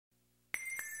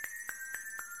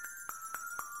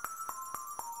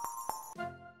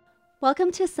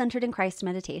Welcome to Centered in Christ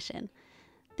Meditation.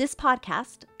 This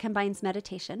podcast combines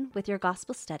meditation with your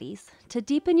gospel studies to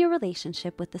deepen your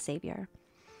relationship with the Savior.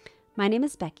 My name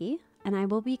is Becky, and I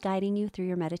will be guiding you through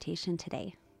your meditation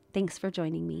today. Thanks for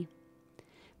joining me.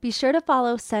 Be sure to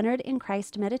follow Centered in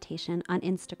Christ Meditation on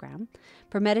Instagram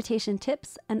for meditation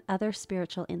tips and other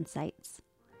spiritual insights.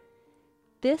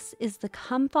 This is the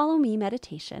Come Follow Me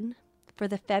meditation for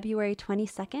the February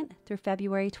 22nd through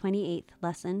February 28th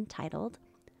lesson titled,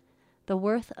 The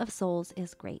Worth of Souls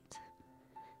is Great.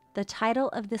 The title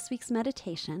of this week's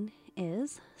meditation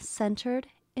is Centered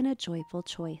in a Joyful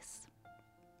Choice.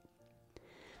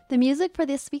 The music for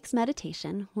this week's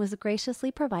meditation was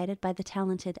graciously provided by the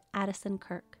talented Addison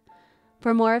Kirk.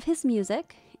 For more of his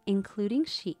music, including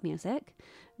sheet music,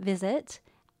 visit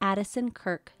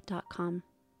addisonkirk.com.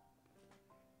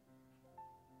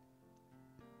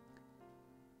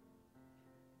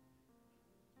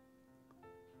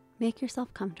 Make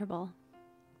yourself comfortable.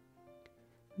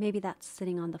 Maybe that's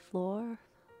sitting on the floor,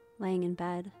 laying in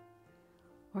bed,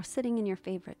 or sitting in your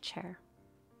favorite chair.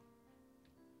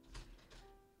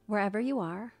 Wherever you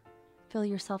are, feel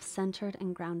yourself centered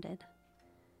and grounded.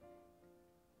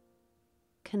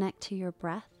 Connect to your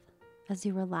breath as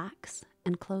you relax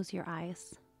and close your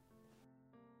eyes.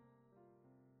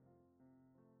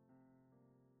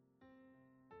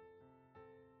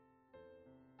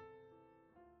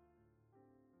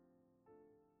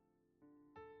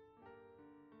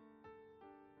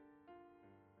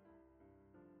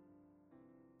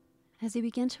 As you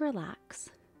begin to relax,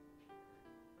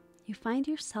 you find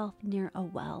yourself near a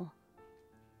well.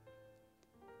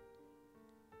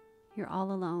 You're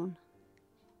all alone.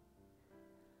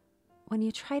 When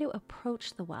you try to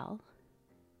approach the well,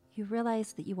 you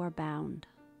realize that you are bound.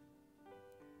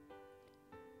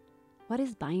 What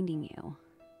is binding you?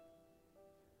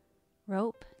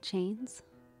 Rope, chains?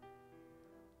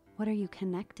 What are you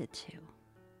connected to?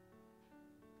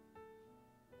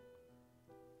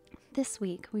 This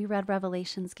week, we read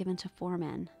Revelations given to 4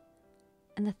 men,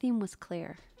 and the theme was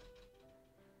clear.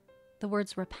 The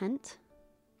words repent,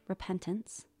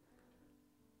 repentance,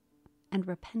 and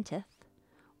repenteth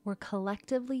were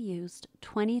collectively used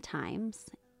 20 times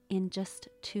in just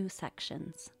 2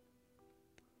 sections.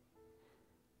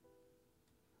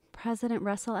 President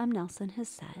Russell M. Nelson has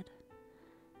said,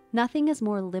 "Nothing is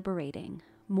more liberating,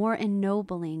 more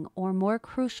ennobling, or more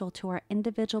crucial to our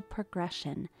individual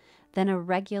progression than a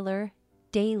regular,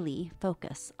 daily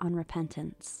focus on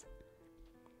repentance."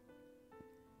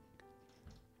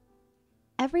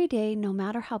 Every day, no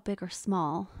matter how big or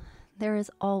small, there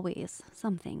is always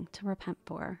something to repent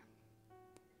for.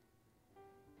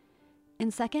 In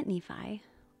 2 Nephi,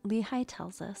 Lehi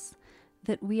tells us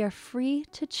that we are free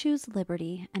to choose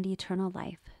liberty and eternal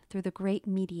life through the great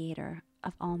mediator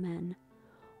of all men,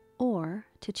 or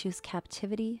to choose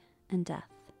captivity and death.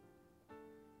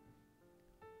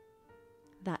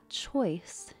 That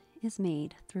choice is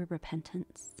made through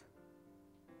repentance.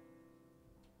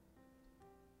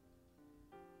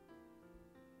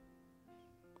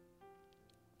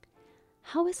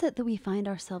 How is it that we find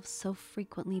ourselves so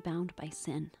frequently bound by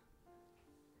sin?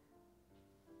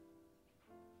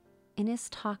 In his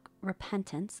talk,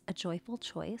 Repentance, a Joyful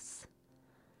Choice,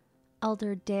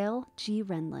 Elder Dale G.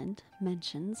 Renlund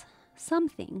mentions some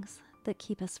things that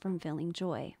keep us from feeling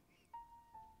joy.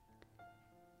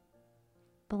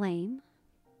 Blame,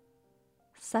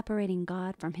 separating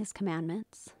God from his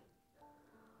commandments,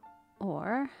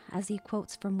 or, as he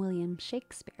quotes from William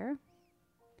Shakespeare,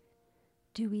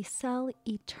 do we sell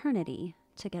eternity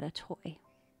to get a toy?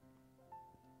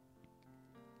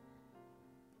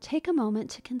 Take a moment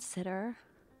to consider,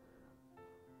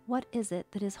 what is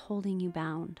it that is holding you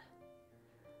bound?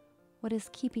 What is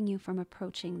keeping you from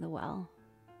approaching the well?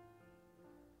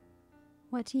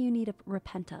 What do you need to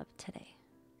repent of today?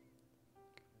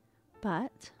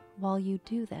 But while you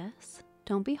do this,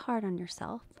 don't be hard on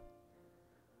yourself.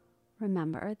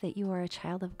 Remember that you are a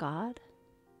child of God.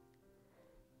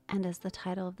 And as the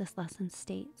title of this lesson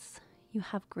states, you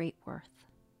have great worth.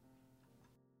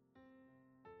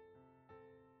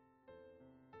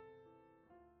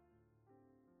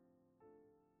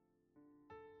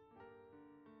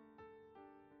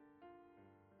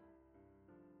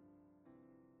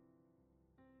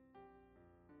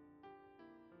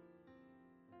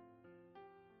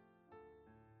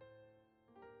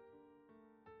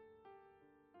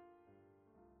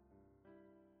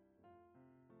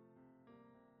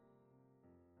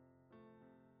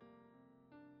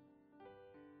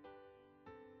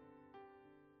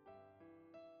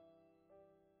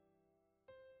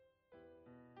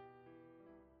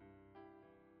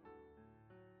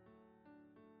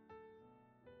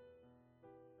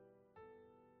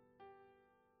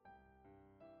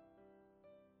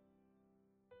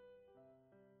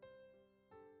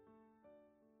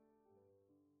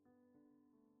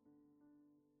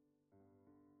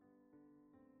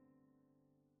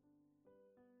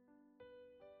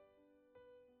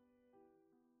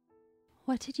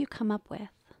 What did you come up with?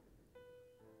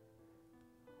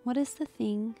 What is the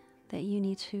thing that you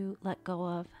need to let go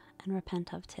of and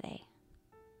repent of today?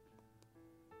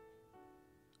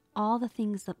 All the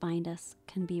things that bind us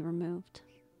can be removed.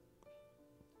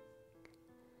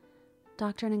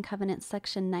 Doctrine and Covenants,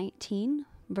 section 19,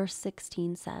 verse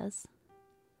 16 says,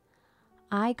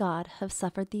 I, God, have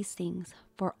suffered these things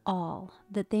for all,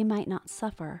 that they might not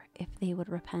suffer if they would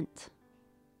repent.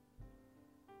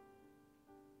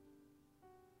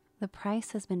 The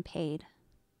price has been paid.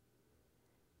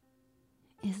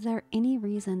 Is there any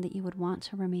reason that you would want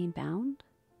to remain bound?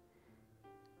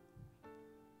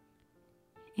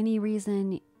 Any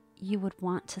reason you would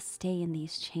want to stay in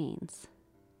these chains?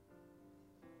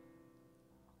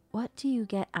 What do you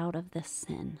get out of this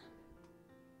sin?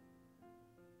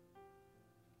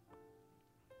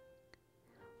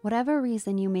 Whatever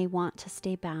reason you may want to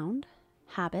stay bound,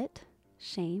 habit,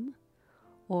 shame,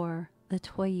 or the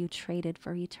toy you traded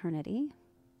for eternity,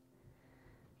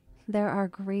 there are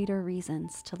greater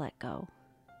reasons to let go.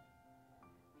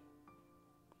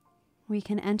 We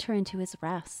can enter into his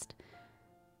rest.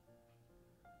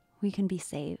 We can be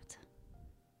saved.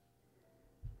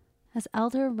 As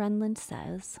Elder Renlund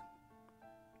says,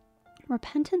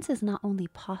 repentance is not only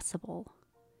possible,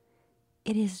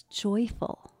 it is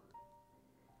joyful.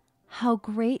 How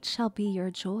great shall be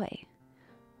your joy,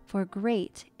 for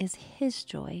great is his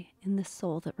joy in the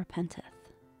soul that repenteth.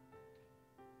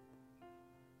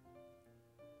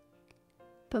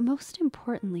 But most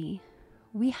importantly,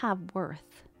 we have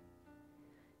worth.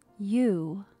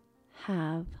 You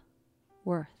have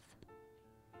worth.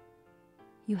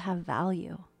 You have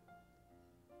value.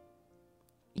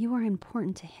 You are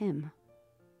important to him.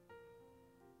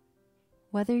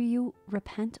 Whether you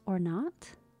repent or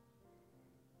not,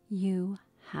 you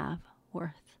have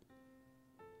worth.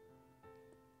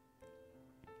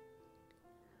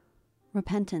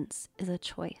 Repentance is a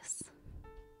choice.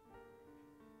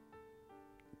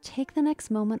 Take the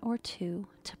next moment or two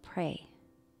to pray.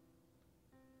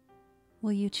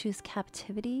 Will you choose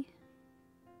captivity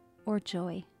or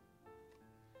joy?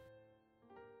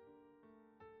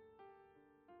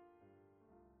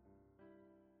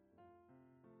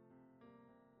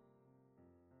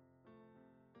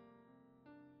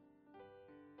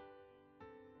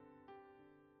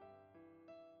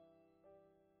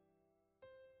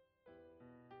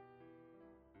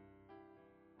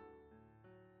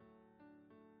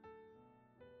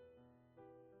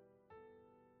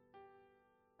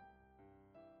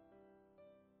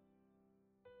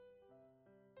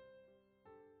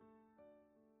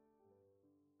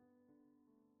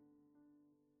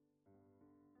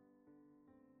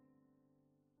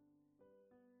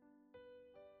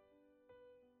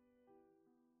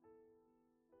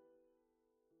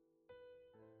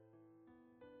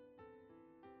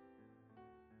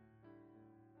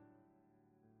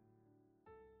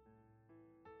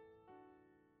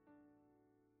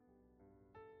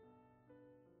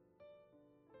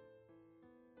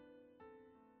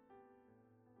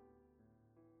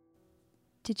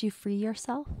 Did you free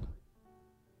yourself?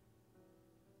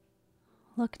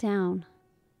 Look down.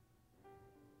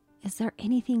 Is there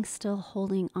anything still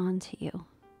holding on to you?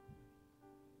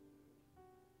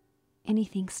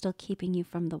 Anything still keeping you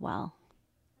from the well?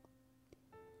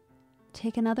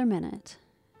 Take another minute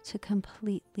to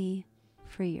completely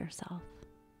free yourself.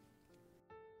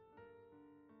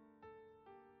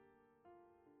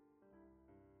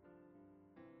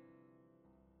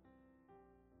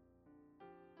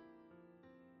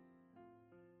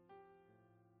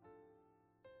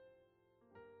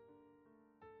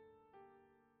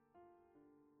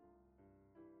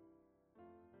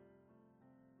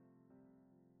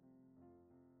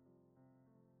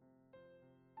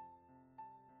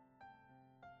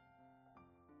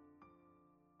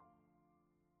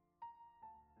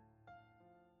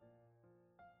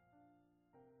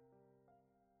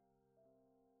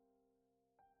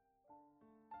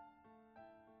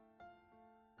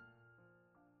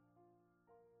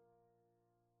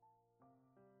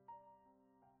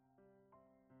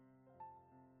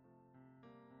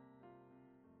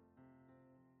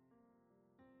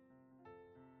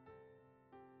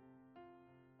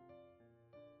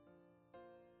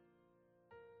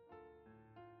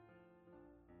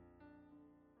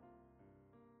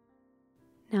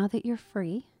 Now that you're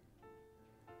free,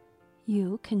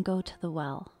 you can go to the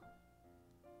well.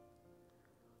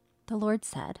 The Lord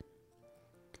said,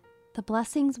 "The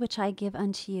blessings which I give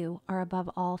unto you are above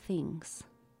all things."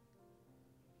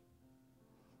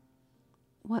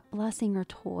 What blessing or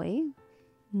toy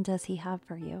does he have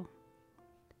for you?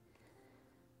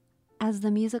 As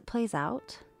the music plays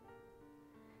out,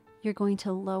 you're going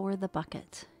to lower the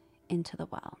bucket into the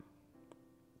well.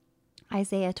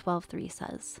 Isaiah 12:3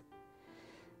 says,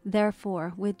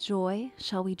 "Therefore, with joy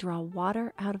shall we draw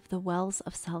water out of the wells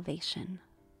of salvation."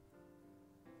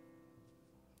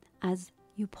 As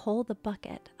you pull the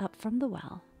bucket up from the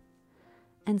well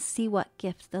and see what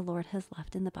gift the Lord has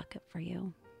left in the bucket for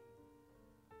you,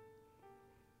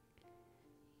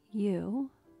 you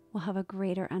will have a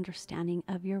greater understanding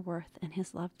of your worth and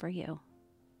His love for you.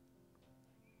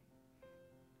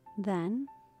 Then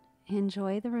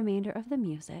enjoy the remainder of the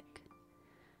music,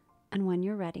 and when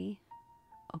you're ready,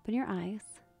 open your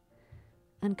eyes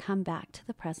and come back to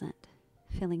the present,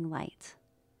 feeling light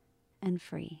and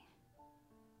free.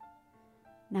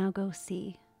 Now go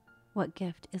see what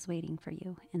gift is waiting for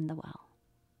you in the well.